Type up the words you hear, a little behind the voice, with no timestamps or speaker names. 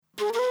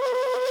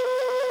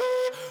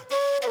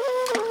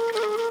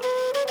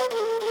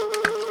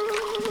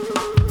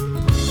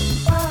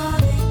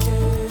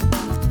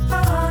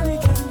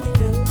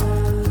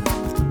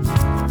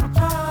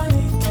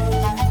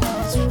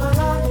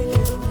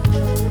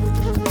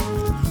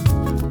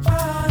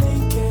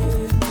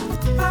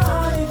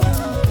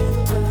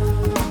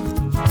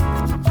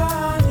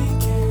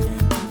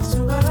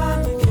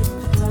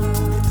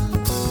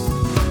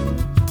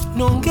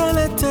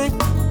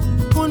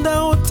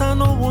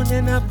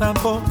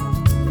babo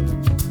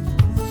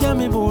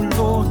Yami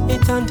bolvo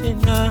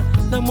etantena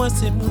na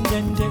mwase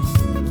munyende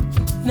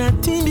Na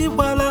timbi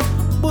wala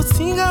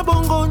bosinga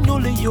bongo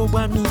nyole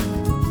yobami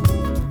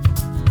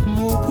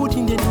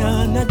Mukutinde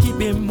na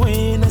dibe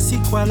mwe na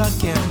sikwala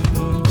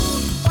kemu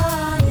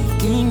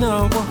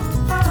Inawo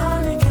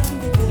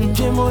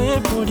Njemo ye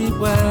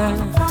boliwa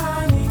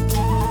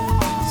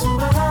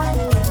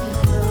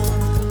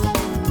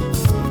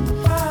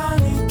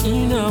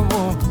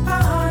Inawo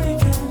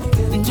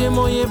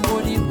Njemo ye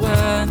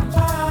boliwa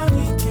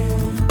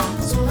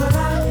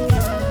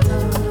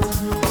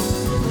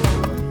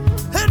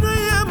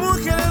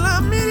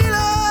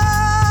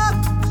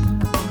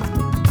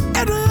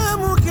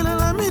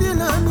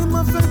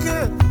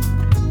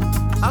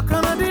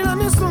Akanadila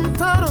ni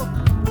suntaro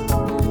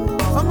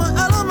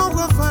Fama alamo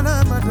kwa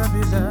fana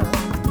madabila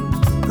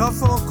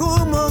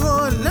Kafoku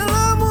mogo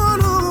lela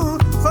mulu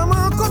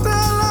Fama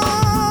kotala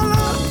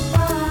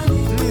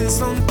Ni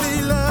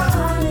suntila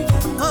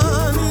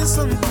Ni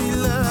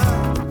suntila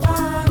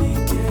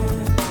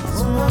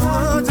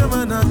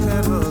Jamana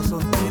kero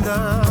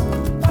suntila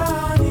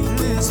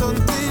Ni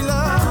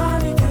suntila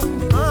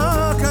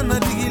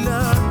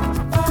Akanadila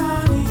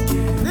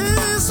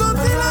Ni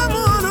suntila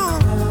mulu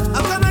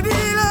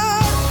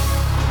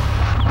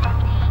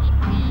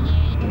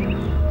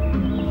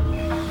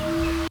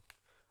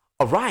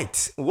All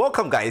right,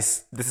 welcome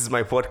guys. This is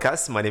my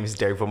podcast. My name is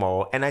Richard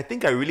Bona, and I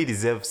think I really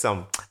deserve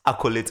some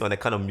accolades on the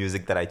kind of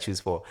music that I choose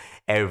for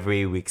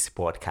every week's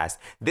podcast.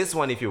 This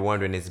one, if you're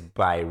wondering, is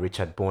by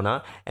Richard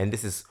Bona, and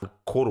this is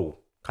Koro,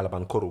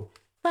 Calaban Koro.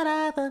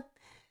 That's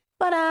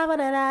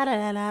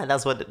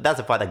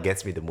the part that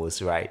gets me the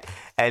most, right?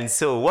 And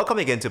so, welcome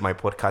again to my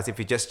podcast. If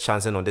you're just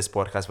chancing on this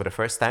podcast for the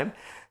first time,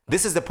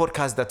 this is the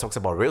podcast that talks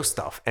about real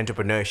stuff,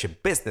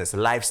 entrepreneurship, business,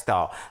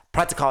 lifestyle,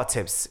 practical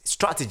tips,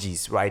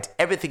 strategies, right?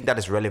 Everything that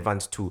is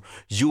relevant to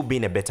you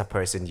being a better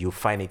person, you'll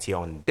find it here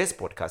on this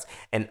podcast.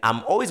 And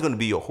I'm always going to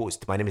be your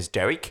host. My name is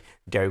Derrick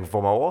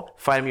Vomawo.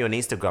 Find me on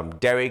Instagram,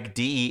 Derrick,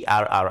 DERRICK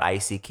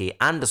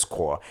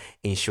 _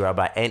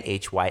 Insuraba,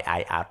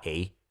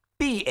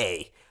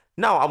 NHYIRABA.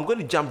 Now, I'm going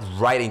to jump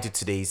right into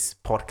today's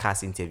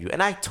podcast interview.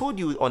 And I told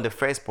you on the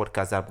first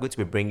podcast that I'm going to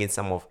be bringing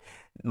some of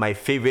my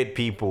favorite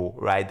people,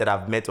 right, that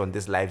I've met on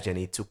this life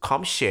journey to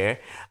come share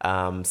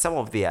some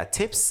of their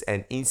tips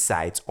and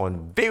insights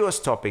on various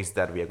topics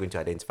that we are going to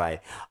identify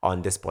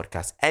on this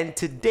podcast. And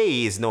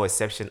today is no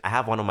exception. I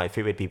have one of my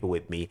favorite people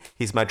with me.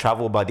 He's my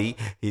travel buddy.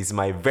 He's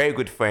my very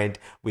good friend.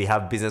 We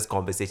have business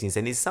conversations,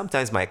 and he's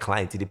sometimes my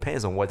client. It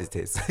depends on what it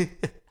is.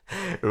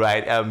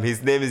 Right.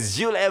 His name is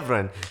Gilles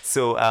Essuman.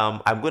 So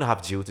I'm going to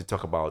have Gilles to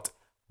talk about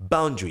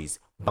boundaries.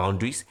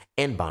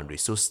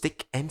 So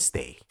stick and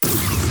stay.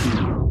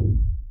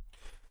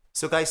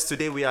 So guys,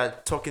 today we are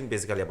talking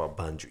basically about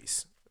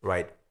boundaries,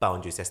 right?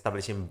 Boundaries,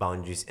 establishing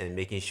boundaries and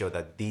making sure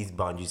that these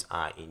boundaries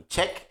are in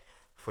check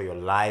for your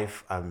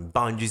life,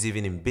 boundaries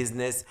even in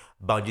business,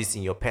 boundaries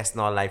in your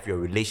personal life, your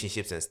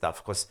relationships and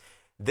stuff. Because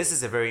this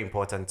is a very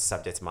important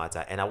subject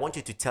matter, and I want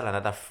you to tell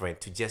another friend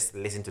to just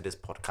listen to this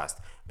podcast,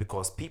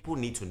 because people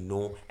need to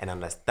know and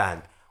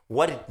understand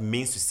what it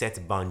means to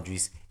set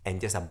boundaries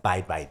and just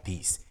abide by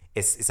these.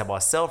 It's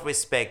about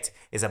self-respect.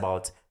 It's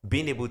about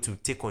being able to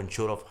take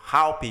control of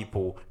how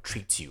people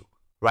treat you,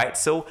 right?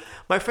 So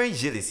my friend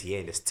Gilles is here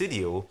in the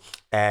studio,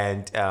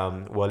 and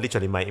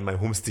literally in my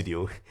home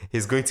studio.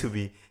 He's going to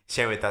be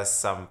sharing with us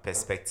some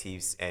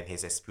perspectives and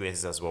his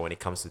experiences as well when it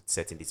comes to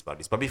setting these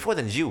boundaries. But before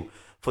then, Gilles,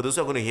 for those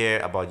who are going to hear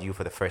about you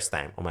for the first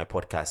time on my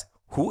podcast,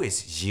 who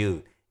is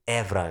Gilles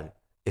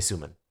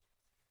Essuman?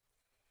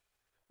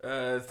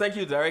 Thank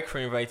you, Derrick, for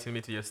inviting me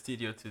to your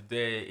studio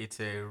today. It's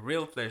a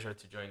real pleasure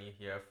to join you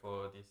here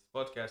for this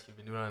podcast. You've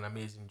been doing an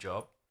amazing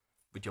job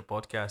with your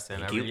podcast,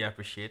 and I really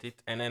appreciate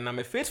it. And then I'm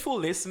a faithful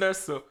listener,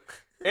 so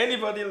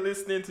anybody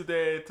listening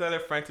today, tell a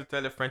friend to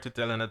tell a friend to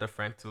tell another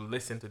friend to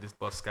listen to this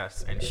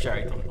podcast and share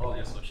it on all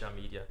your social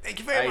media. Thank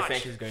you very much. I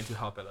think it's going to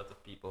help a lot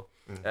of people.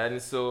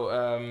 And so,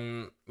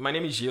 my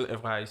name is Gilles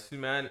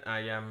Essuman.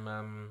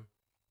 I'm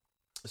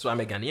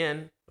a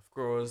Ghanaian, of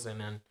course, and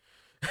then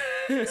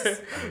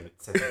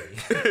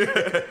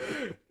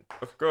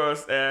of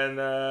course,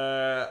 and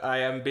I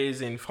am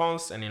based in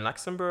France and in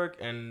Luxembourg,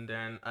 and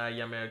then I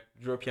am a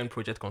European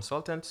project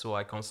consultant, so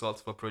I consult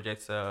for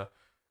projects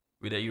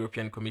with the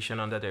European Commission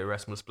under the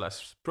Erasmus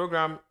Plus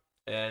program,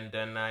 and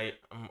then I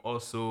am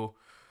also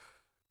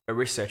a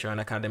researcher, an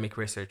academic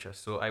researcher,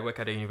 so I work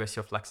at the University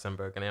of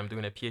Luxembourg, and I am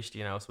doing a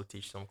PhD, and I also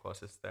teach some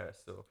courses there.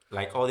 So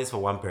like all this for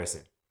one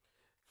person?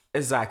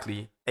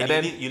 Exactly. And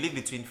then you live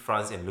between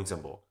France and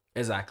Luxembourg?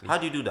 Exactly. How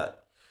do you do that?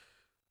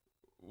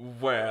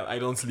 Well, I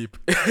don't sleep.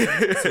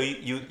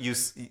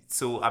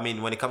 So I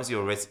mean, when it comes to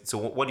your so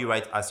what do you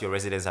write as your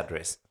residential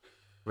address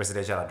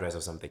or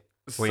something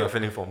when you're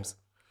filling forms?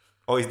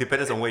 Or it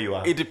depends on where you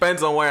are? It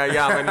depends on where I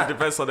am, and it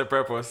depends on the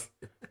purpose.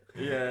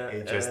 Yeah.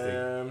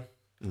 Interesting.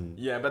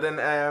 Yeah, but then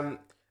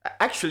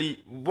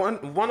actually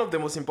one of the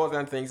most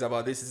important things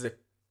about this is the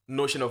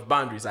notion of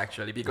boundaries,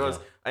 actually, because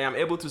I am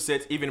able to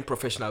set even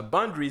professional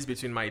boundaries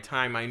between my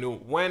time. I know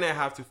when I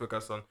have to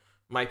focus on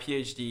my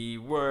PhD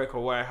work,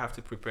 or where I have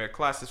to prepare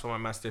classes for my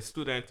master's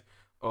student,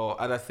 or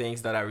other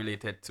things that are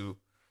related to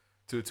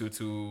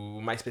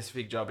my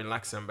specific job in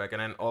Luxembourg,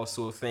 and then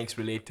also things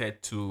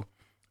related to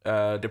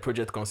the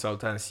project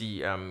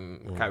consultancy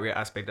career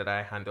aspect that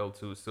I handle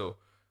too. So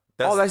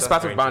all that's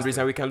part of boundaries,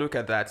 and we can look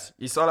at that.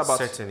 It's all about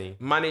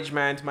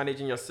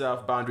managing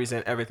yourself, boundaries,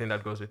 and everything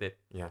that goes with it.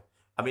 Yeah.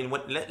 I mean,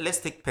 let's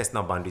take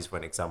personal boundaries for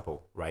an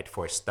example, right?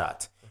 For a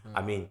start.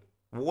 I mean,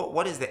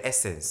 what is the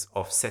essence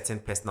of setting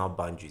personal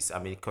boundaries? I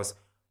mean, because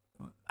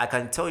I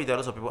can tell you there are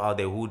lots of people out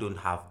there who don't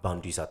have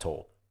boundaries at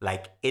all.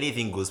 Like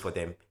anything goes for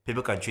them.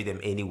 People can treat them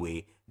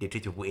anyway. They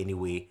treat people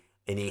anyway,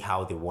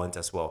 anyhow they want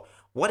as well.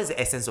 What is the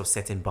essence of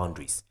setting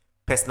boundaries,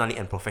 personally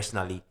and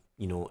professionally,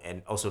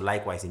 and also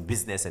likewise in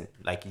business, and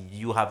like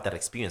you have that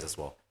experience as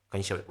well? Can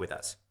you share it with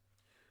us?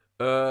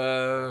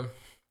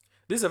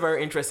 This is a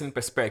very interesting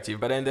perspective,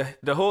 but then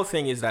the whole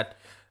thing is that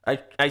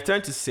I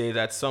tend to say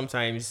that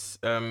sometimes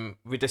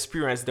with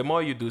experience, the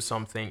more you do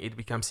something, it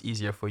becomes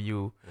easier for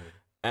you.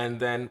 And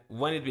then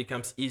when it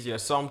becomes easier,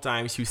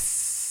 sometimes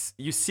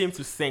you seem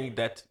to think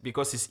that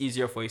because it's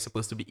easier for you, it's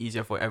supposed to be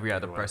easier for every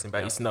other person,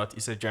 but it's not.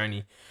 It's a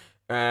journey.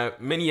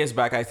 Many years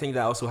back, I think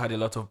that I also had a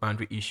lot of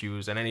boundary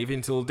issues, and then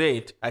even till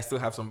date, I still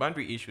have some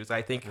boundary issues.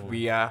 I think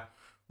we are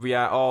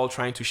all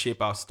trying to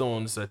shape our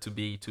stones to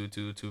be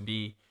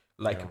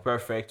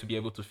perfect, to be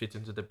able to fit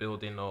into the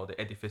building or the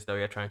edifice that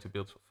we are trying to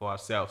build for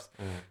ourselves.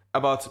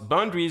 About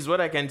boundaries,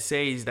 what I can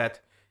say is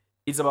that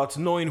it's about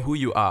knowing who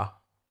you are,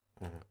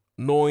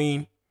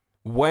 knowing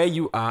where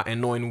you are,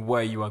 and knowing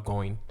where you are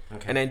going.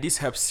 Okay. And then this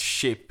helps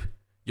shape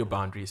your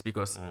boundaries,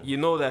 because you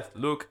know that,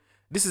 look,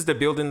 this is the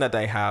building that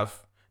I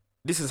have.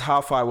 This is how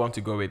far I want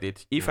to go with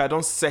it. If I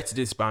don't set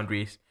these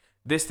boundaries,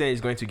 this thing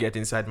is going to get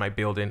inside my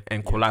building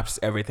and collapse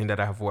everything that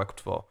I have worked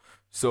for.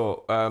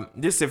 So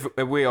this is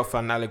a way of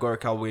an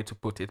allegorical way to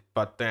put it.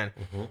 But then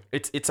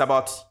it's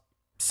about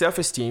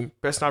self-esteem,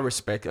 personal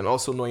respect, and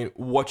also knowing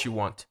what you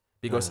want.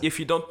 Because if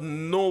you don't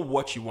know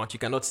what you want, you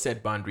cannot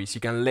set boundaries.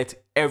 You can let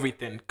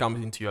everything come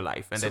into your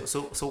life. And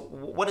so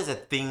what is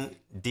the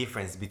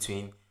difference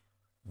between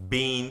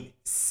being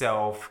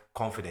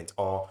self-confident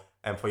or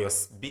for your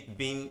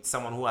being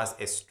someone who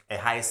has a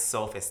high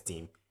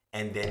self-esteem,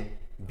 and then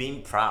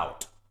being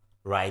proud,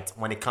 right?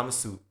 When it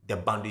comes to the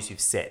boundaries you've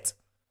set.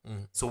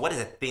 So what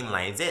is a thin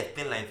line? Is there a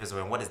thin line first of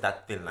all? And what is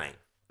that thin line?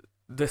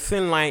 The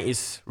thin line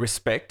is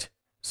respect.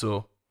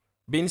 So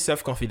being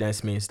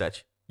self-confident means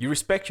that you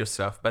respect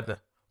yourself, but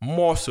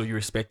more so you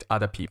respect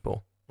other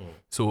people.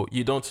 So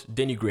you don't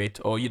denigrate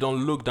or you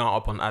don't look down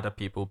upon other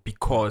people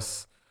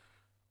because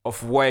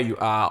of where you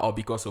are, or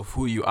because of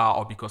who you are,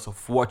 or because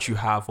of what you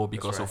have, or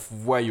because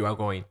of where you are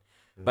going.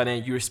 But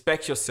then you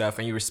respect yourself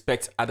and you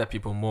respect other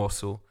people more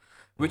so,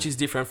 which is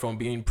different from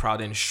being proud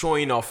and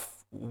showing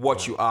off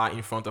what you are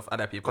in front of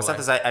other people. Because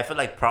sometimes I feel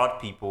like proud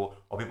people,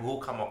 or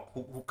people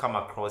who come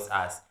across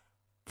as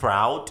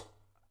proud,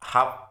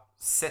 have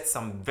set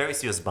some very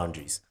serious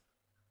boundaries,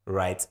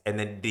 right? And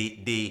then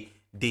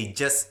they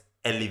just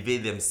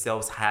elevate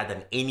themselves higher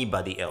than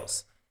anybody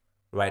else.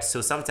 Right.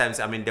 So sometimes,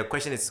 I mean, the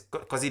question is,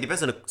 because it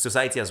depends on the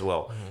society as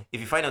well.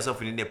 If you find yourself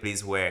within a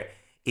place where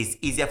it's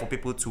easier for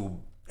people to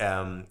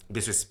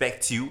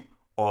disrespect you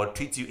or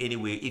treat you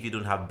anyway if you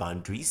don't have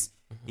boundaries,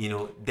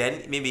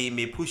 then maybe it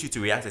may push you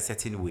to react a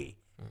certain way.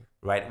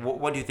 Right.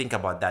 What do you think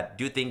about that?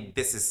 Do you think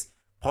this is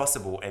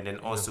possible? And then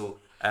also,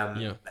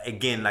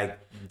 again, like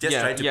just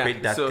trying to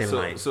create that thin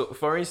line. So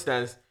for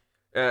instance,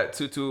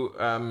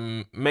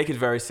 to make it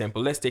very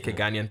simple, let's take a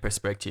Ghanaian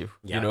perspective,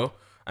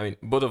 I mean,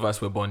 both of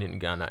us were born in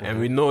Ghana, and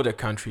we know the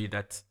country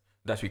that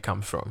we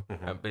come from,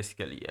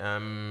 basically.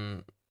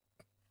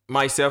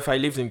 Myself, I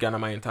lived in Ghana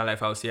my entire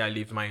life. I would say I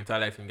lived my entire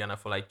life in Ghana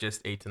for like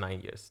just 8 to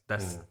 9 years.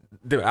 That's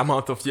the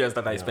amount of years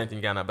that I spent in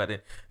Ghana.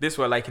 But this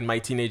were like in my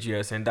teenage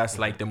years, and that's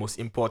like the most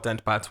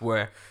important part,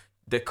 where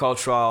the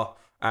cultural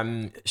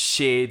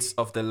shades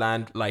of the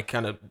land, like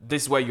kind of,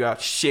 this is where you are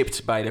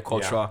shaped by the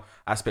cultural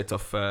aspect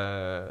of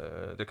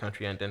the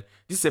country. And then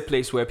this is a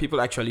place where people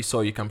actually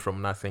saw you come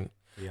from nothing.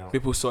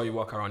 People saw you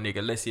walk around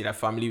naked. Let's say that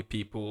family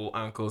people,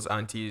 uncles,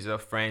 aunties, or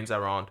friends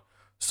around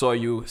saw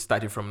you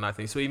starting from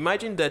nothing. So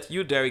imagine that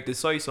you, Derek, they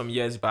saw you some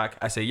years back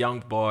as a young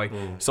boy.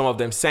 Some of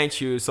them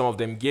sent you, some of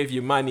them gave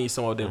you money,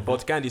 some of them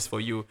bought candies for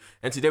you.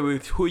 And today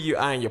with who you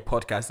are in your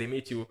podcast, they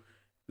meet you,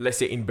 let's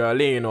say in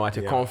Berlin or at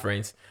a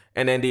conference.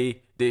 And then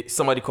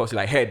somebody calls you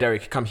like, hey,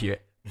 Derek, come here.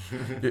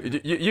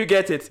 you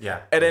get it?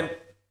 And then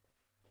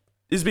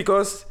it's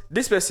because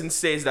this person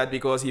says that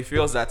because he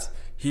feels that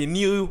he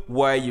knew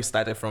where you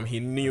started from. He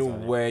knew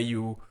where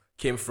you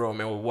came from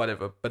or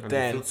whatever. But and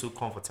then you feel too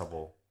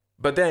comfortable.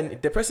 But then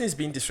the person is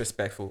being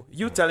disrespectful.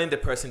 You telling the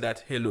person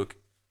that, hey, look,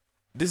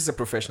 this is a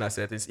professional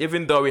setting.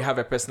 Even though we have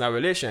a personal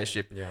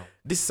relationship,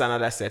 this is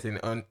another setting.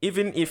 And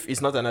even if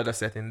it's not another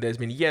setting, there's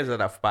been years that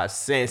have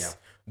passed since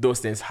those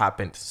things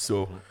happened.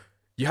 So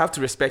you have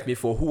to respect me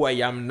for who I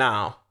am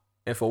now,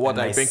 and for what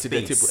And I my bring to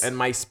the space. table and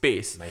my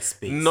space, My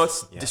space. not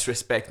Yeah.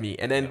 disrespect me.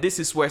 And then this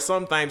is where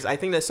sometimes I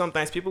think that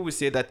sometimes people will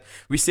say that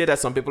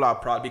some people are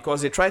proud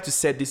because they try to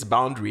set these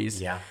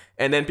boundaries. Yeah.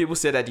 And then people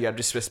say that you are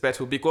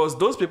disrespectful because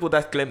those people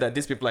that claim that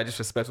these people are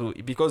disrespectful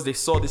because they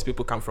saw these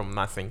people come from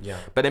nothing. Yeah.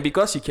 But then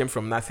because you came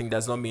from nothing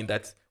does not mean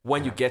that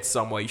when you get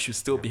somewhere you should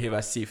still behave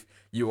as if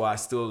you are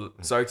still,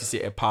 sorry to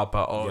say, a pauper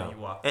or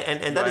you are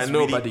and that you is are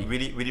really, nobody.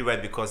 really, really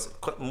right, because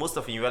most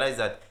often you realize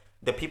that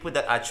the people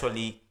that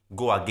actually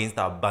go against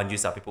our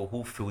boundaries are people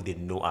who feel they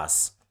know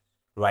us,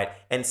 right?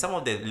 And some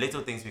of the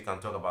little things we can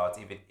talk about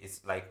even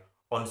is like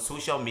on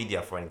social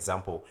media, for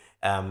example,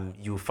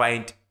 you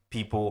find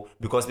people,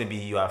 because maybe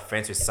you are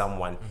friends with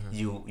someone,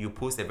 you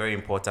post a very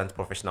important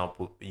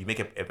you make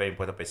a very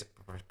important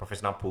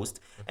professional post,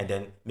 and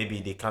then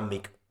maybe they can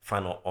make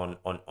fun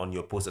on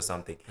your post or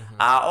something.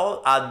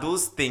 Are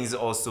those things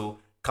also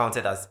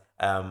counted as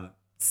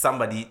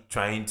somebody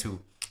trying to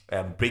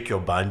break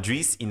your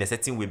boundaries in a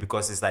certain way?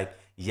 Because it's like,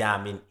 yeah,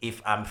 I mean,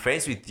 if I'm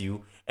friends with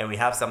you and we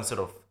have some sort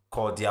of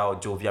cordial,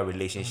 jovial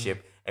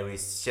relationship and we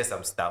share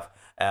some stuff,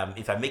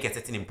 if I make a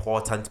certain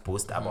important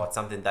post about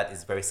something that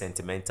is very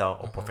sentimental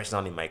or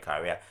professional in my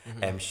career,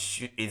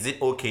 is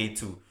it okay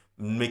to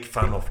make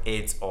fun of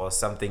it or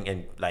something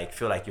and like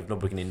feel like you've not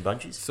broken any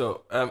boundaries?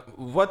 So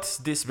what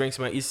this brings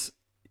me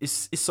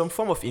is some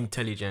form of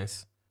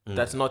intelligence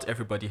that not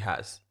everybody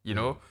has, you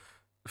know.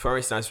 For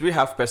instance, we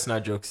have personal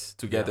jokes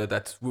together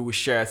that we will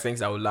share, things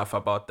that we laugh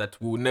about that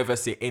we will never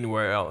say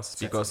anywhere else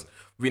because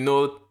we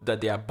know that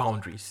there are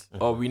boundaries,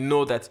 or we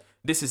know that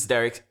this is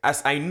Derek,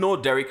 as I know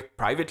Derek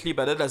privately,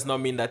 but that does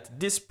not mean that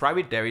this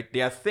private Derek,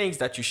 there are things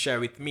that you share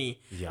with me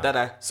that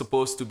are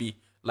supposed to be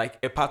like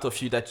a part of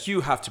you that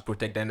you have to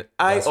protect, and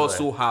I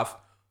also have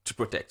to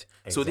protect.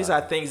 So these are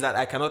things that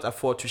I cannot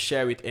afford to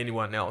share with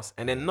anyone else.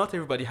 And then not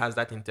everybody has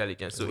that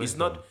intelligence. So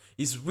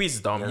it's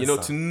wisdom, you know,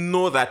 to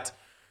know that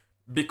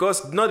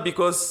not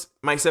because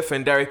myself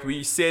and Derek,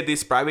 we say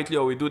this privately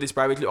or we do this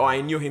privately or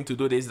I knew him to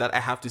do this, that I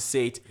have to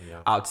say it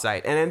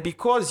outside. And then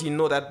because you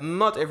know that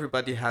not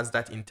everybody has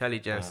that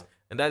intelligence,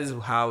 and that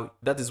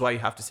is why you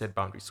have to set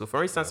boundaries. So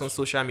for instance, on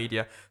social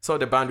media, some of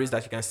the boundaries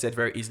that you can set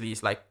very easily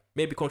is like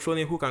maybe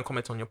controlling who can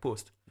comment on your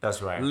post.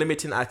 That's right.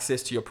 Limiting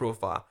access to your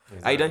profile.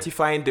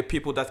 Identifying the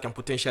people that can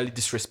potentially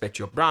disrespect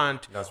your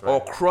brand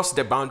or cross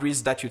the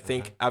boundaries that you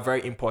think are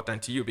very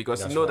important to you,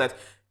 because you know that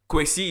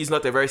Kwesi is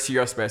not a very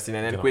serious person,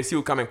 and then Kwesi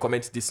will come and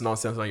comment this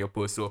nonsense on your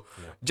post. So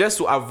just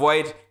to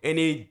avoid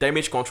any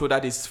damage control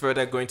that is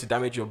further going to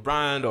damage your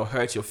brand or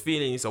hurt your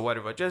feelings or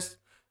whatever,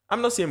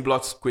 I'm not saying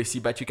block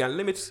Kwesi, but you can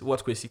limit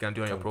what Kwesi can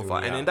do on your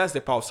profile. And then that's the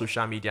power of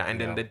social media and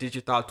then the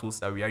digital tools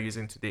that we are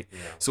using today.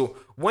 So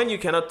when you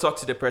cannot talk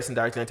to the person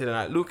directly and tell them,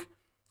 like, look,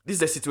 this is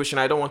the situation,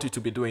 I don't want you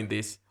to be doing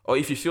this. Or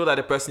if you feel that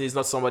the person is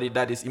not somebody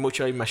that is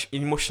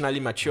emotionally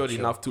matured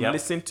enough to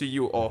listen to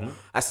you or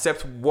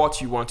accept what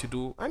you want to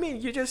do, I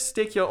mean, you just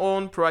take your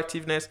own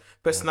proactiveness,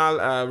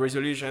 personal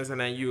resolutions,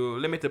 and then you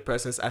limit the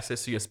person's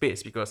access to your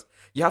space, because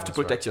you have to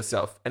protect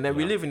yourself. And then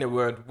we live in a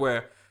world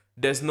where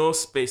there's no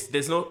space,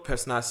 there's no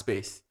personal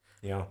space.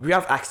 We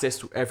have access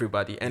to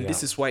everybody, and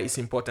this is why it's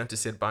important to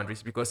set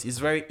boundaries, because it's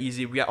very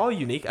easy. We are all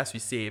unique, as we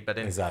say, but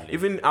then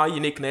even our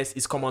uniqueness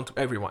is common to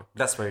everyone.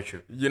 That's very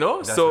true. You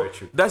know, so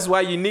that's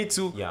why you need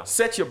to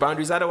set your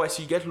boundaries. Otherwise,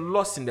 you get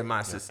lost in the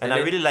masses. And I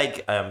really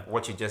like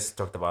what you just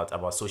talked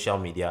about social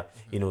media.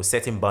 You know,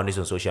 setting boundaries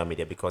on social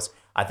media, because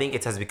I think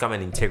it has become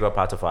an integral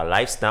part of our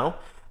lives now.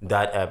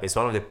 That it's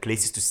one of the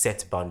places to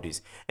set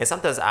boundaries. And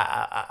sometimes,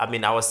 I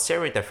mean, I was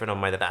sharing with a friend of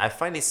mine that I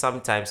find it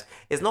sometimes,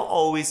 it's not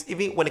always,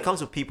 even when it comes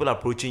to people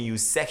approaching you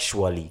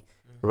sexually,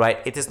 right?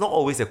 It is not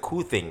always a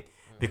cool thing,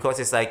 because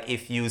it's like,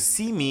 if you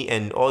see me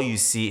and all you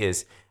see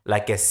is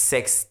like a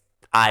sex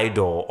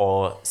idol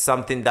or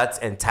something that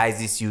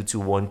entices you to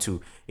want to,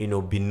 you know,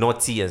 be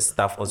naughty and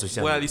stuff on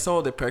social media. Well, it's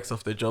all the perks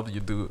of the job you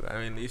do. I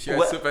mean, if you're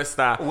a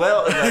superstar.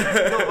 Well,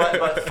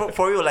 like, but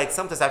for you, like,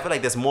 sometimes I feel like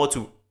there's more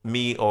to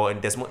me, or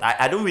there's more.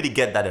 I don't really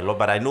get that a lot,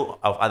 but I know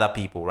of other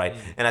people, right?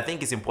 And I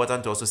think it's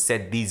important to also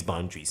set these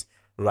boundaries,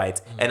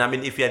 right? And I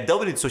mean, if you're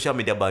delving into social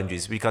media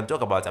boundaries, we can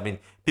talk about, I mean,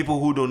 people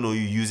who don't know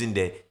you using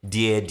the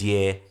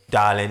dear,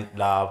 darling,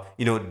 love,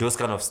 you know, those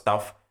kind of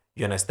stuff.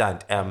 You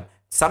understand?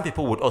 Some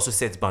people would also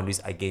set boundaries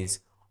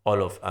against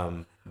all of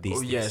these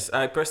things. Yes,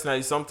 I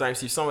personally,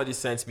 sometimes if somebody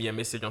sends me a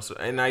message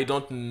and I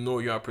don't know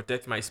you, I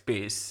protect my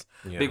space,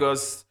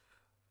 because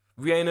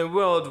we are in a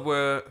world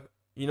where,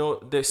 you know,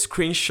 the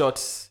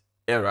screenshots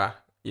era,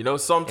 you know,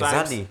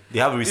 sometimes they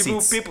have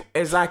receipts. People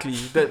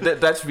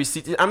that's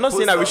receipt. I'm not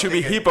saying that we should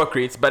be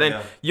hypocrites, but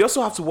then you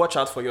also have to watch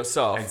out for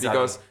yourself,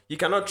 because you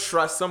cannot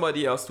trust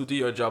somebody else to do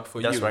your job for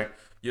you. That's right.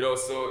 You know,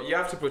 so you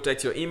have to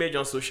protect your image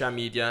on social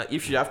media.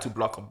 If you have to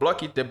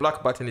block it, the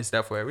block button is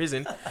there for a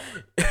reason.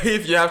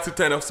 If you have to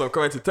turn off some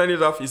comment, to turn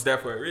it off is there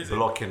for a reason.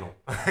 Blocking.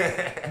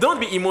 Don't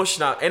be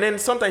emotional. And then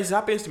sometimes it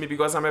happens to me,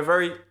 because I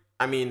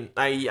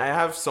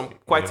have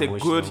quite a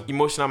good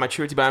emotional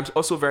maturity, but I'm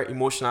also very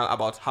emotional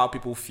about how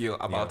people feel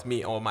about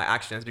me or my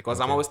actions,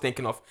 because I'm always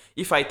thinking of,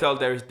 if I tell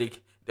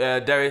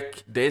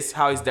Derek this?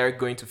 How is Derek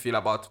going to feel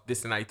about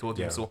this thing I told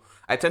him? So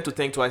I tend to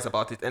think twice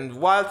about it. And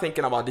while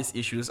thinking about these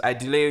issues, I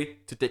delay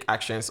to take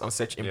actions on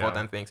such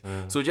important things.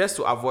 So just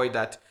to avoid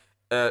that,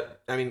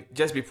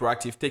 just be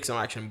proactive, take some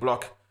action,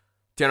 block,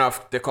 turn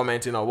off the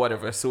commenting or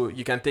whatever, so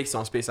you can take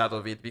some space out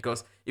of it.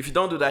 Because if you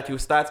don't do that, you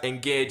start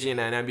engaging,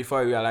 and then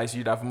before you realize,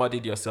 you'd have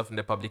muddied yourself in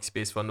the public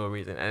space for no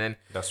reason. And then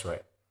that's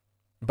right.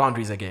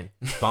 Boundaries again.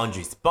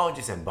 boundaries.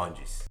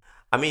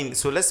 I mean,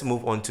 so let's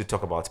move on to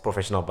talk about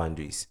professional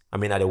boundaries. I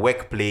mean, at the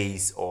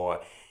workplace or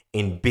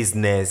in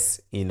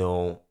business,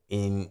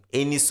 in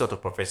any sort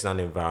of professional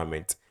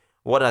environment,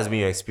 what has been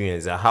your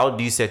experience? How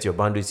do you set your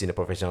boundaries in the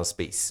professional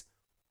space?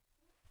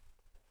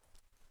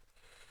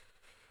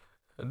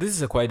 This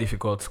is a quite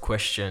difficult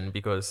question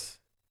because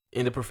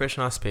in the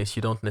professional space,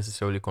 you don't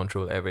necessarily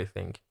control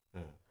everything.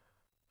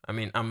 I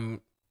mean,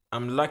 I'm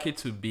lucky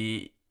to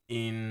be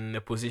in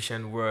a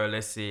position where,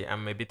 let's say,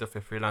 I'm a bit of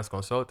a freelance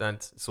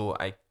consultant, so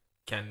I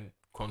can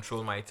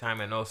control my time,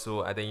 and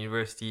also at the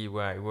university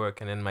where I work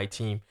and in my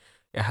team,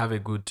 I have a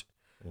good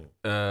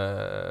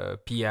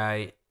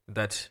PI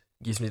that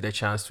gives me the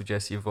chance to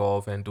just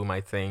evolve and do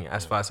my thing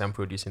as far as I'm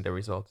producing the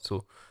results.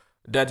 So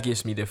that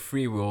gives me the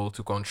free will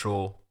to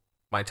control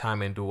my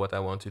time and do what I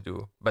want to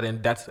do. But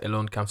then that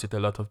alone comes with a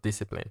lot of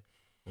discipline.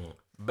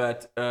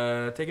 But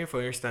taking,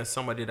 for instance,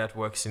 somebody that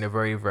works in a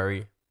very,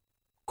 very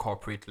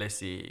corporate, let's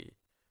say,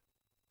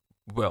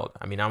 world.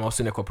 I mean, I'm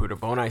also in a corporate,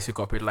 but when I say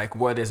corporate, like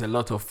where there's a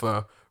lot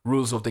of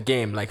rules of the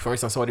game. Like, for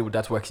instance, somebody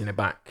that works in a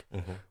bank,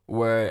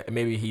 where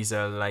maybe he's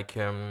a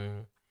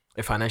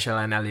financial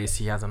analyst,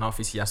 he has an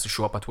office, he has to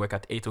show up at work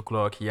at 8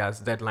 o'clock, he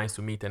has deadlines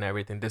to meet and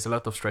everything. There's a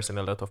lot of stress and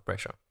a lot of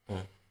pressure.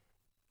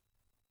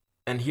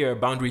 And here,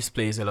 boundaries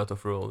plays a lot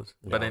of roles.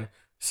 But then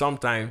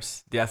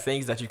sometimes there are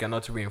things that you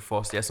cannot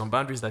reinforce. There are some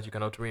boundaries that you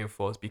cannot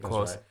reinforce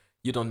because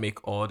you don't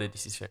make all the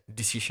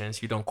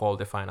decisions. You don't call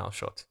the final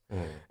shot.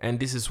 And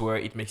this is where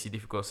it makes it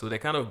difficult. So the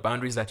kind of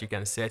boundaries that you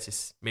can set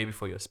is maybe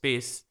for your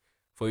space,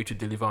 for you to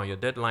deliver on your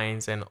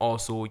deadlines, and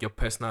also your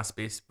personal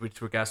space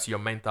with regards to your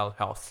mental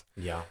health.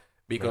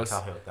 Because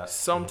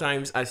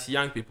sometimes as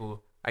young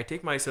people, I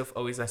take myself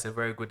always as a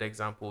very good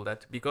example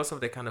that because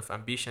of the kind of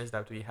ambitions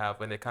that we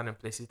have and the kind of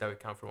places that we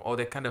come from, or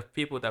the kind of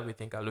people that we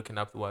think are looking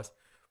up to us,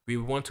 we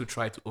want to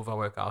try to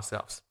overwork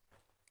ourselves.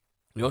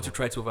 We want to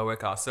try to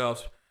overwork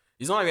ourselves.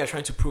 It's not like we are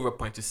trying to prove a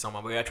point to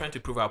someone, but we are trying to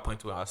prove our point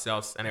to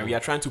ourselves. And then we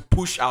are trying to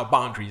push our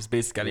boundaries,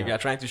 basically. We are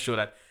trying to show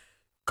that,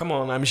 come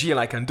on, I'm Gilles,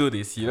 I can do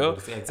this,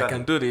 I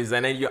can do this.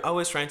 And then you're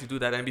always trying to do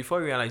that. And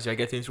before you realize you're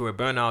getting into a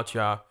burnout,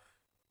 you're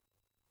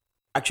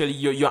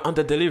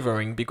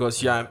under-delivering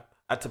because you're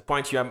at a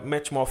point you are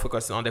much more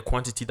focused on the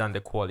quantity than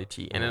the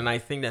quality. And then I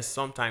think that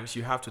sometimes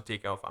you have to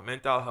take care of our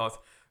mental health.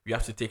 We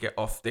have to take care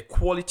of the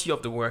quality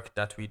of the work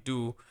that we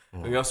do.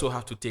 We also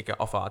have to take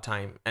care of our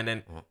time. And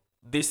then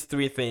these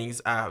three things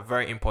are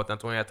very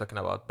important when you're talking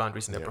about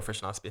boundaries in the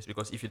professional space,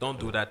 because if you don't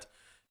do that,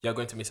 you're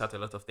going to miss out a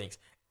lot of things.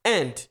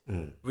 And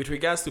with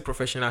regards to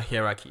professional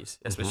hierarchies,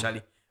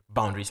 especially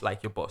boundaries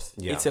like your boss,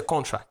 it's a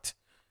contract.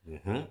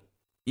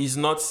 It's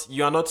not,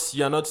 you're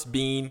not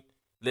being,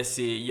 let's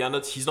say,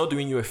 he's not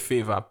doing you a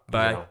favor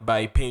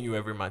by paying you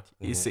every month.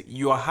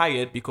 You are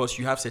hired because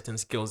you have certain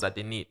skills that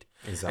they need.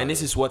 And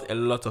this is what a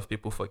lot of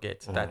people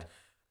forget, that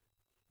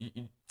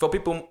for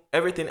people,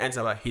 everything ends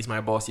about, he's my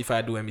boss. If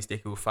I do a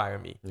mistake, he will fire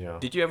me.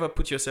 Did you ever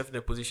put yourself in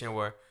a position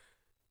where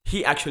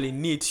he actually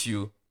needs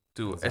you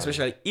to,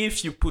 especially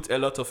if you put a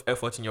lot of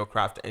effort in your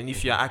craft, and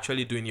if you're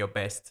actually doing your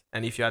best,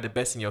 and if you are the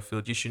best in your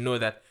field, you should know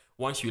that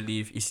once you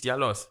leave, it's their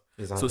loss.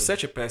 So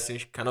such a person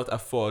cannot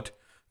afford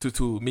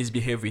to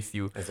misbehave with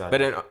you. But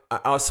then I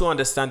also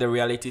understand the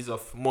realities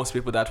of most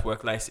people that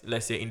work, like,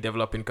 let's say, in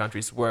developing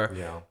countries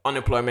where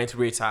unemployment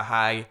rates are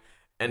high.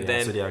 And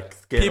then so they are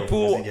scared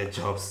people, of losing their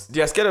jobs.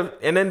 They are scared of,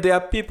 and then there are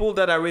people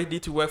that are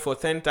ready to work for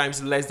 10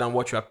 times less than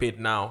what you are paid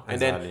now.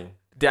 And then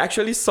there are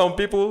actually some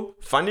people,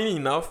 funny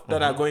enough,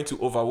 that are going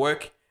to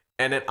overwork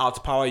and then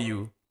outpower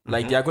you.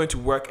 Like they are going to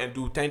work and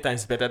do 10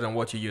 times better than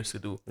what you used to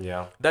do.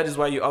 That is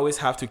why you always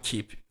have to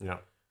keep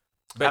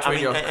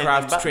bettering your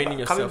craft, training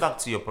yourself. Coming back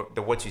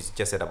to what you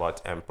just said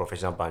about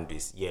professional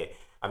boundaries.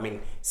 I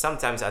mean,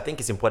 sometimes I think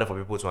it's important for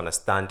people to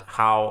understand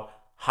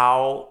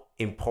how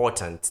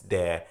important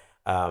the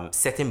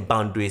setting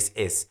boundaries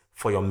is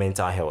for your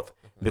mental health.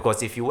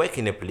 Because if you work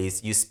in a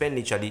place, you spend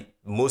literally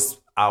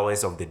most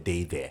hours of the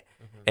day there.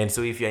 And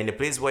so if you're in a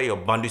place where your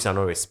boundaries are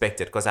not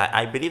respected, because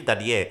I believe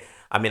that,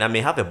 I mean, I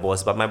may have a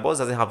boss, but my boss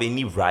doesn't have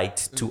any right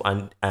to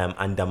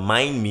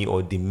undermine me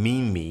or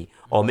demean me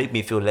or make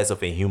me feel less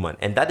of a human.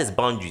 And that is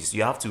boundaries.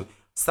 You have to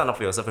stand up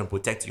for yourself and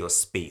protect your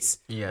space,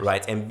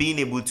 right? And being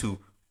able to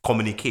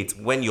communicate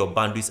when your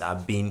boundaries are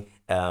being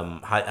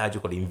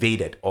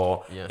invaded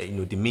or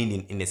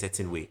demeaned in a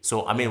certain way.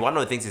 So I mean, one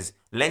of the things is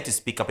learn to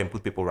speak up and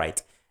put people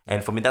right.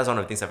 And for me, that's one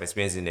of the things I've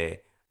experienced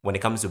when it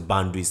comes to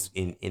boundaries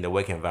in the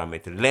work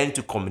environment. Learn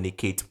to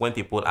communicate when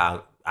people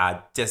are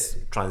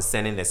just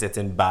transcending a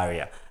certain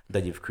barrier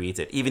that you've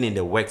created, even in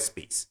the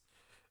workspace.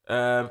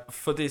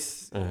 For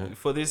this,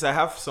 I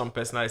have some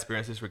personal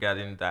experiences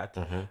regarding that.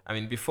 I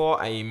mean,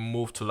 before I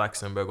moved to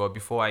Luxembourg, or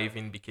before I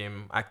even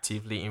became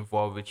actively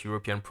involved with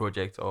European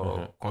projects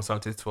or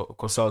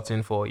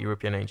consulting for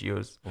European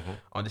NGOs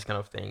on this kind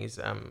of things,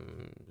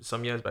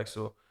 some years back.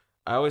 So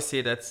I always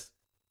say that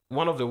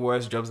one of the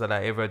worst jobs that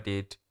I ever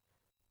did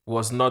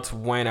was not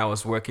when I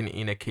was working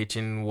in a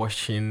kitchen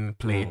washing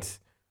plates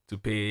to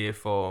pay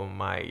for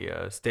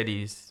my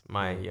studies,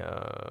 my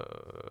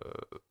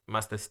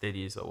master's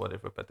studies or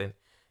whatever. But then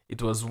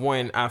it was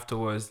when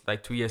afterwards,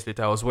 like 2 years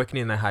later, I was working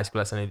in a high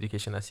school as an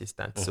education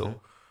assistant.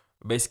 So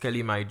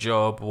basically my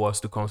job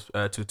was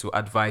to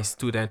advise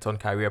students on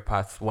career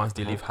paths once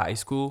they leave high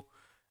school,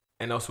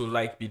 and also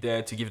like be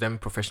there to give them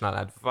professional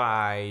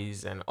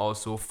advice and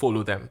also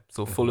follow them.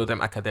 So follow them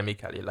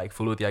academically, like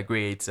follow their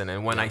grades. And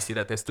then when I see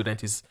that the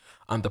student is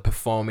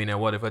underperforming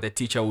and whatever, the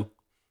teacher would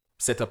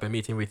set up a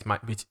meeting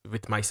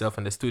with myself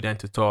and the student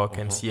to talk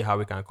and see how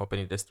we can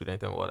accompany the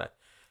student and all that.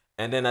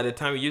 And then at the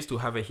time, we used to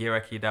have a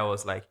hierarchy that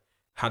was like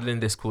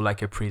handling the school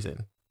like a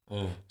prison.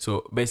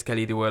 So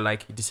basically, they were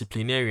like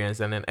disciplinarians,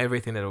 and then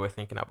everything that they were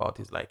thinking about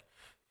is like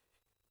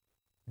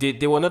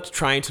they were not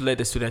trying to let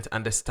the student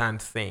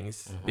understand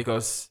things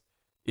because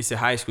it's a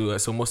high school,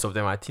 so most of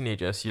them are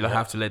teenagers. You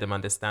have to let them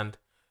understand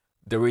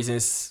the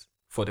reasons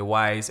for the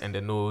whys and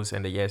the no's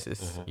and the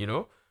yeses, you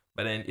know?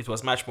 But then it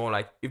was much more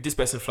like, if this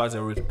person flouts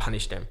the rule,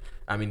 punish them.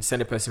 I mean,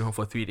 send a person home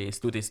for 3 days,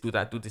 do this, do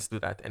that, do this, do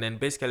that. And then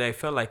basically I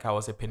felt like I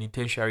was a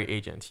penitentiary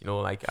agent, you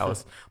know, like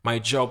my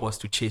job was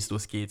to chase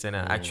those kids. And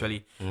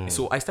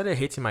so I started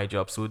hating my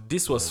job. So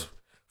this was,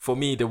 for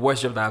me, the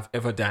worst job that I've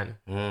ever done.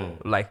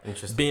 Like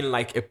being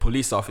like a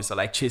police officer,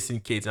 like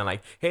chasing kids and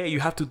like, hey, you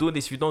have to do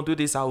this. If you don't do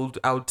this, I'll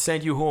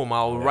send you home.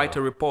 I'll write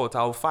a report.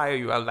 I'll fire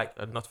you. I'll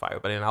not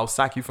fire, but then I'll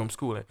sack you from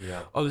school. And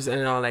all this.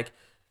 And I'm like,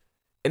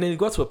 and then it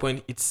got to a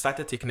point, it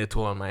started taking a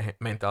toll on my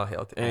mental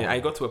health. And I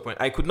got to a point,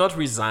 I could not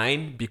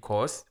resign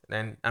because,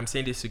 and I'm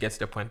saying this to get to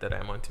the point that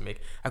I want to make,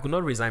 I could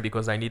not resign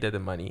because I needed the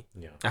money.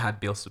 I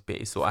had bills to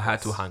pay, so I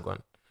had to hang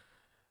on.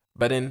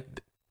 But then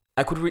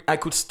I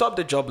could stop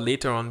the job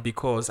later on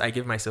because I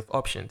gave myself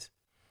options.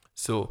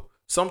 So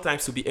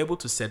sometimes to be able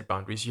to set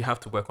boundaries, you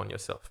have to work on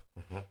yourself.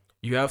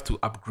 You have to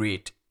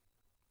upgrade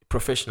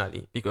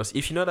professionally, because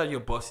if you know that your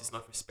boss is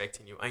not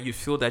respecting you and you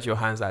feel that your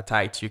hands are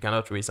tight, you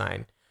cannot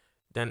resign,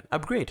 then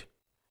upgrade,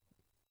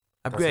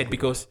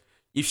 because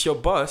if your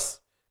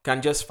boss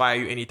can just fire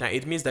you anytime,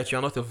 it means that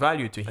you're not of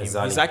value to him.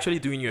 He's actually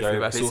doing you a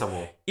favor.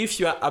 So if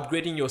you are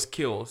upgrading your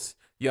skills,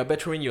 you are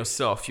bettering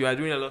yourself, you are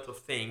doing a lot of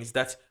things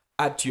that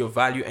add to your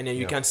value, and then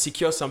you can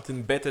secure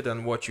something better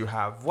than what you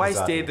have. Why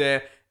stay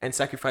there and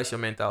sacrifice your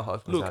mental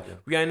health? Look,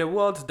 we are in a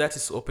world that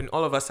is open.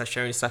 All of us are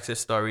sharing success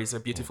stories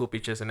and beautiful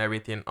pictures and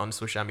everything on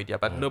social media,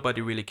 but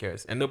nobody really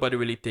cares, and nobody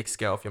really takes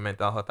care of your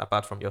mental health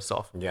apart from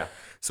yourself.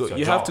 So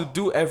you have to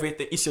do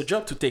everything. It's your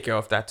job to take care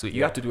of that too.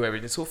 You have to do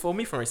everything. So for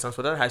me, for instance,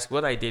 for that high school,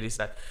 what I did is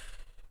that,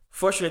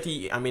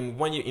 fortunately, I mean,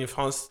 when you're in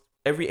France,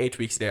 every 8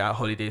 weeks there are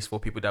holidays for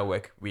people that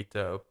work with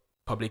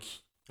public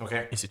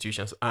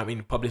institutions. I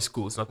mean, public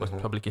schools, not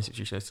public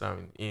institutions.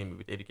 In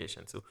with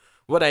education. So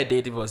what I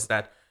did was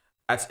that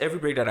at every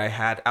break that I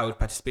had, I would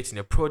participate in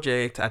a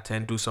project,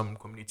 do some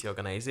community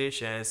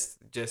organizations,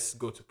 just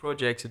go to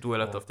projects, do a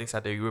lot of things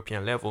at the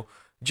European level,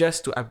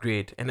 just to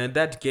upgrade. And then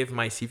that gave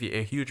my CV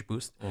a huge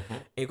boost.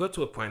 It got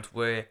to a point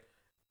where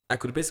I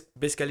could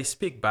basically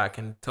speak back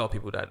and tell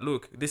people that,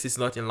 look, this is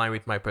not in line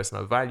with my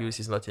personal values,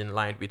 it's not in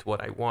line with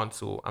what I want,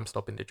 so I'm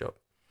stopping the job.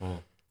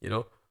 You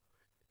know?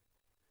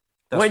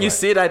 When you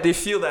say that, they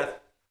feel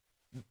that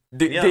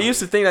they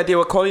used to think that they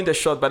were calling the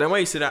shot, but then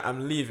when you say that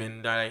I'm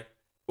leaving, they're like,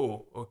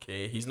 oh,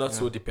 okay, he's not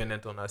so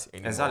dependent on us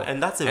anymore. Exactly.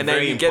 And that's a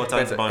very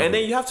important boundary. And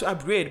then you have to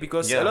upgrade,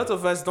 because a lot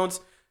of us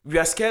we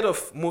are scared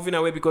of moving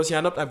away because you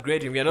are not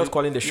upgrading. We are not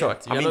calling the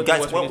shot. I mean,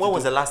 guys, when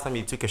was the last time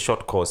you took a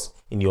short course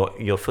in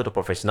your field of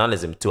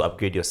professionalism to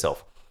upgrade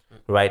yourself?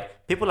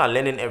 Right? People are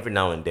learning every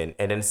now and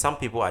then some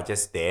people are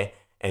just there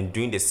and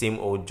doing the same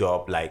old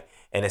job, like,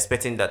 and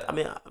expecting that. I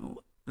mean,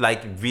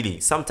 like, really,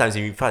 sometimes,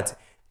 in fact,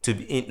 to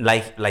be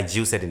like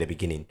Gilles said in the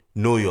beginning,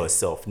 know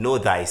yourself, know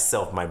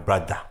thyself, my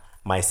brother,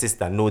 my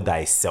sister, know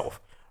thyself,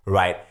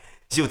 right?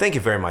 Gilles, thank you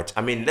very much.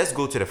 I mean, let's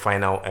go to the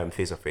final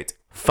phase of it.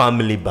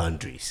 Family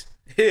boundaries.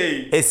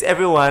 Hey, is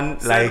everyone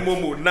like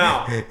Momo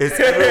now?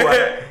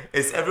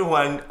 is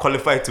everyone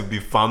qualified to be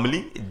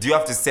family? Do you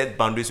have to set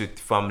boundaries with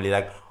family?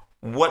 Like,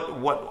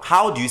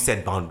 how do you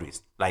set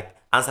boundaries? Like,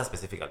 answer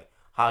specifically.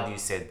 How do you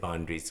set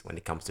boundaries when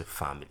it comes to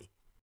family?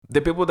 The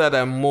people that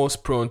are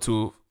most prone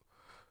to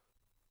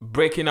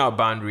breaking our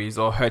boundaries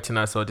or hurting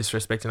us or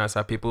disrespecting us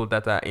are people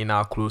that are in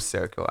our close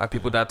circle, are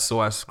people that saw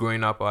us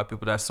growing up, or are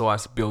people that saw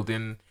us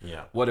building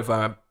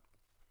whatever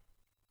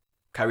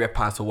career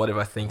path or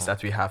whatever things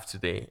that we have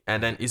today.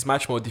 And then it's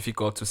much more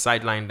difficult to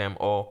sideline them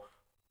or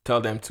tell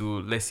them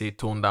to, let's say,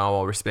 tone down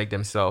or respect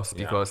themselves,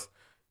 because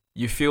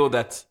you feel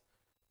that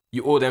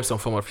you owe them some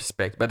form of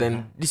respect. But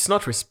then it's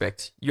not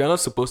respect. You are not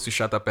supposed to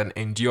shut up and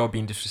endure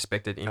being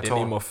disrespected in the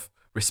name of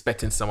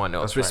respecting someone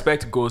else.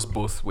 Respect goes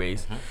both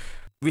ways.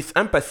 with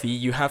empathy,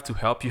 you have to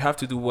help. You have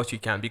to do what you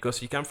can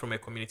because you come from a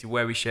community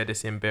where we share the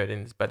same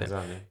burdens. But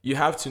then you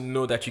have to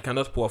know that you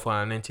cannot pour from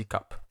an empty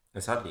cup.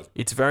 Exactly.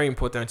 It's very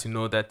important to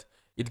know that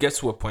it gets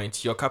to a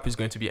point your cup is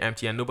going to be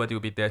empty and nobody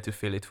will be there to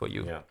fill it for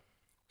you. Yeah.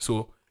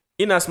 So,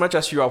 in as much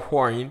as you are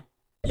pouring,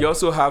 you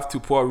also have to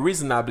pour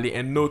reasonably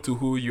and know to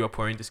who you are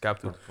pouring this cup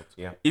to.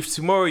 Yeah. If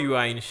tomorrow you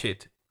are in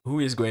shit, who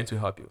is going to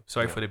help you?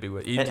 Sorry for the big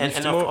word.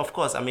 Of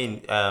course, I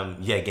mean,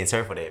 again,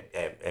 sorry for the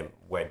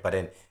word, but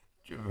then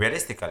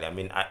realistically, I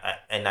mean,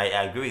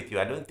 I agree with you.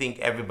 I don't think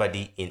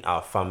everybody in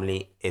our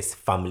family is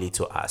family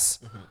to us,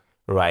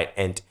 right?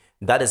 And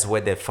that is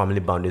where the family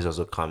boundaries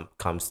also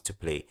comes to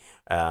play.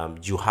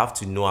 You have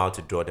to know how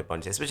to draw the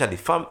boundaries, especially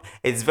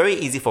it's very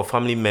easy for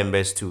family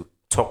members to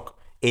talk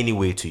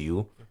anyway to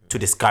you, to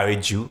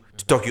discourage you,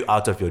 to talk you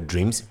out of your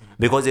dreams,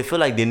 because they feel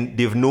like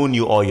they've known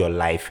you all your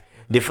life.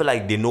 They feel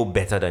like they know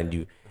better than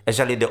you.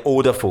 Especially the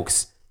older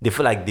folks, they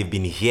feel like they've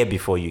been here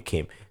before you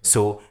came.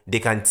 So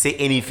they can say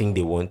anything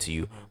they want to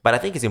you. But I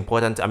think it's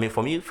important. I mean,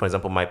 for me, for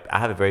example, I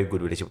have a very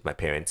good relationship with my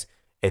parents.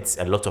 It's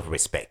a lot of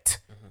respect.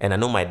 And I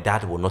know my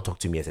dad will not talk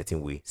to me a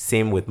certain way.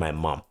 Same with my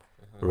mom,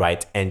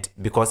 right? And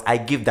because I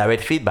give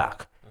direct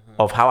feedback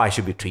of how I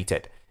should be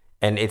treated.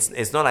 And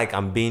it's not like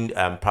I'm being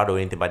proud or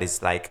anything, but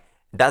it's like,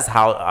 that's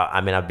how,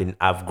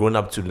 I've grown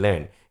up to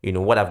learn. You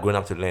know what I've grown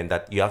up to learn,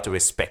 that you have to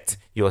respect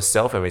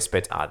yourself and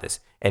respect others.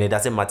 And it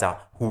doesn't matter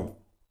who,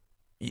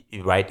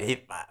 right? If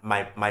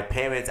my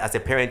parents, as a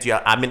parent,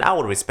 I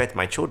would respect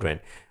my children,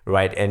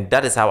 right? And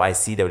that is how I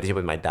see the relationship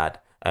with my dad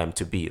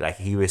to be. Like,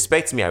 he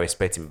respects me, I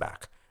respect him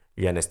back.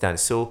 You understand?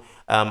 So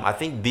I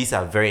think these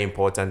are very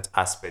important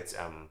aspects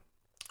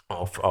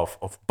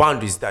of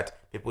boundaries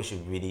that people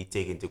should really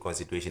take into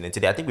consideration. And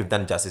today, I think we've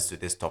done justice to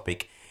this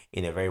topic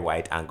in a very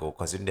wide angle,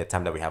 considering the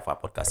time that we have for our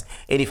podcast.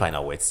 Any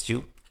final words,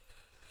 Stu?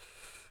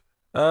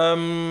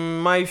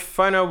 My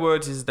final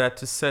words is that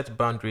to set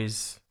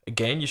boundaries,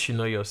 again, you should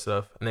know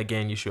yourself, and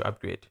again, you should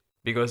upgrade.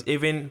 Because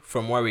even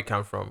from where we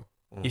come from,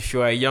 if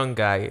you're a young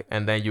guy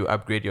and then you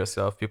upgrade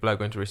yourself, people are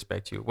going to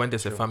respect you. When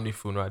there's a family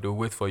funeral, they'll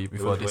wait for you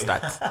before they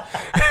start.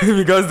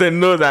 Because they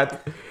know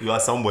that you are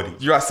somebody.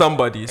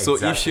 Exactly. So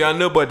if you are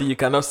nobody, you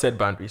cannot set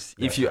boundaries.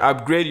 If you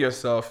upgrade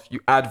yourself,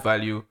 you add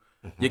value,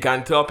 you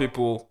can tell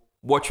people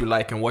what you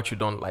like and what you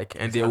don't like,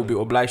 and they will be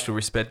obliged to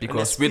respect,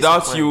 because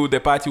without you,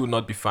 the party will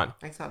not be fun.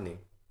 Exactly.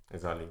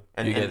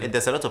 And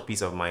there's a lot of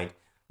peace of mind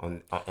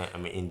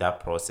in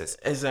that process.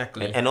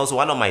 Exactly. And also,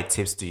 one of my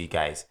tips to you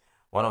guys,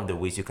 one of the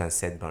ways you can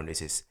set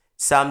boundaries is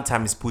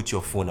sometimes put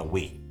your phone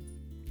away.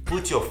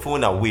 Put your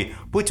phone away.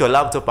 Put your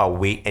laptop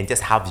away and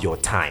just have your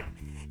time.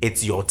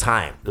 It's your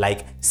time.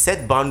 Like,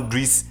 set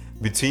boundaries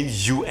between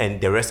you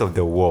and the rest of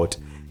the world.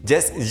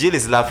 Just Gilles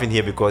is laughing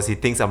here because he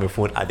thinks I'm a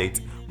phone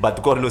addict,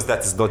 but God knows that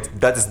is not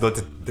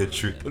the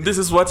truth. This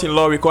is what in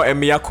law we call a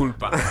mea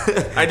culpa.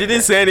 I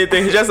didn't say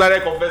anything. He just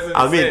started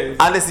confessing.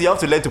 Honestly, you have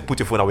to learn to put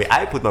your phone away.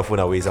 I put my phone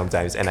away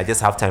sometimes, and I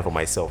just have time for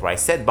myself. Right?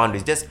 Set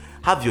boundaries. Just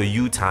have your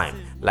you time.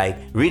 Like,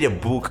 read a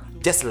book.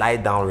 Just lie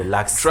down,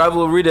 relax.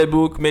 Travel, read a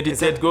book,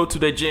 meditate, go to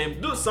the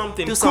gym, do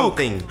something.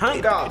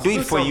 Hang out. Do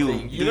it for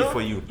you. Do it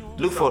for you.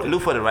 Look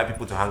for the right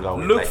people to hang out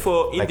with. Look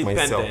for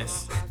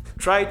independence.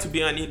 Try to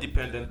be an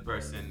independent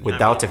person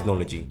without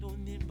technology.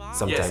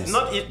 Sometimes, yes,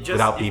 not just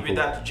without people.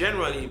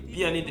 Generally,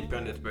 be an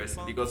independent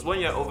person, because when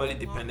you're overly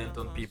dependent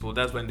on people,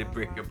 that's when they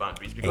break your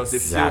boundaries, because they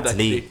feel that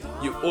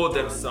you owe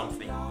them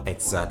something.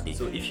 Exactly.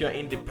 So if you're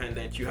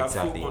independent, you have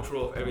full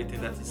control of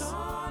everything that is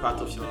part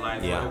of your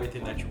life, or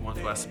everything that you want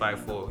to aspire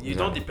for. You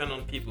don't depend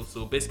on people,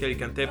 so basically you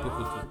can tell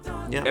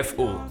people to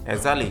FO.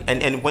 Exactly.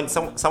 And when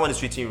someone is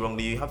treating you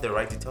wrongly, you have the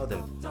right to tell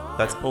them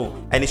that's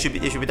and it should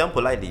be done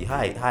politely.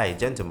 Hi,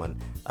 gentlemen.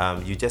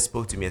 You just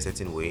spoke to me a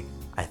certain way.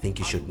 I think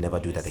you should never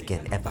do that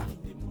again, ever,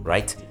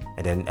 right?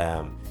 And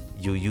then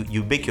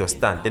you make your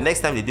stand. The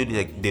next time they do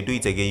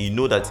it again, you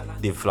know that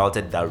they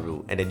flouted that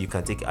rule, and then you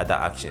can take other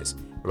actions,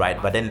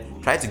 right? But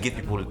then try to give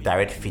people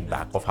direct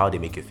feedback of how they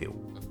make you feel.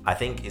 I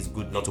think it's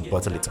good not to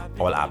bottle it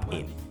all up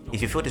in.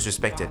 If you feel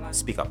disrespected,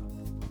 speak up.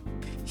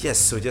 Yes,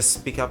 so just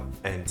speak up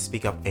and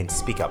speak up and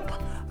speak up.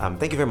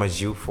 Thank you very much,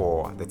 Gilles,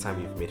 for the time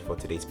you've made for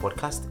today's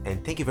podcast,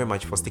 and thank you very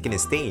much for sticking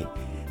and staying.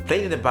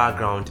 Playing in the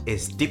background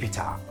is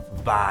Dipita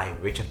by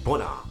Richard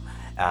Bona.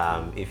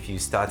 If you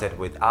started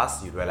with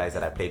us, you realize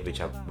that I played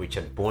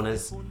Richard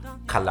Bona's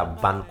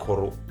Calaban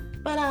Koro.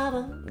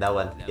 That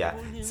one, yeah.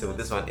 So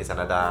this one is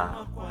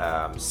another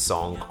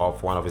song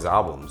of one of his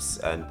albums,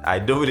 and I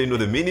don't really know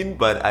the meaning,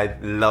 but I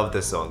love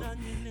the song,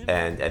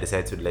 and I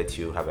decided to let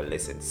you have a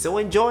listen. So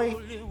enjoy,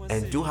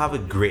 and do have a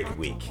great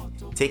week.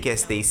 Take care,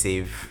 stay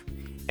safe,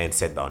 and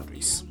set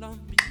boundaries.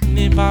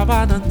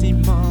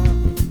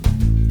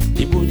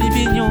 Ibu di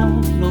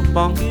bignon, lo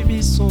pangi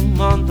biso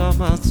manda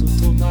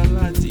masuto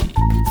maladi.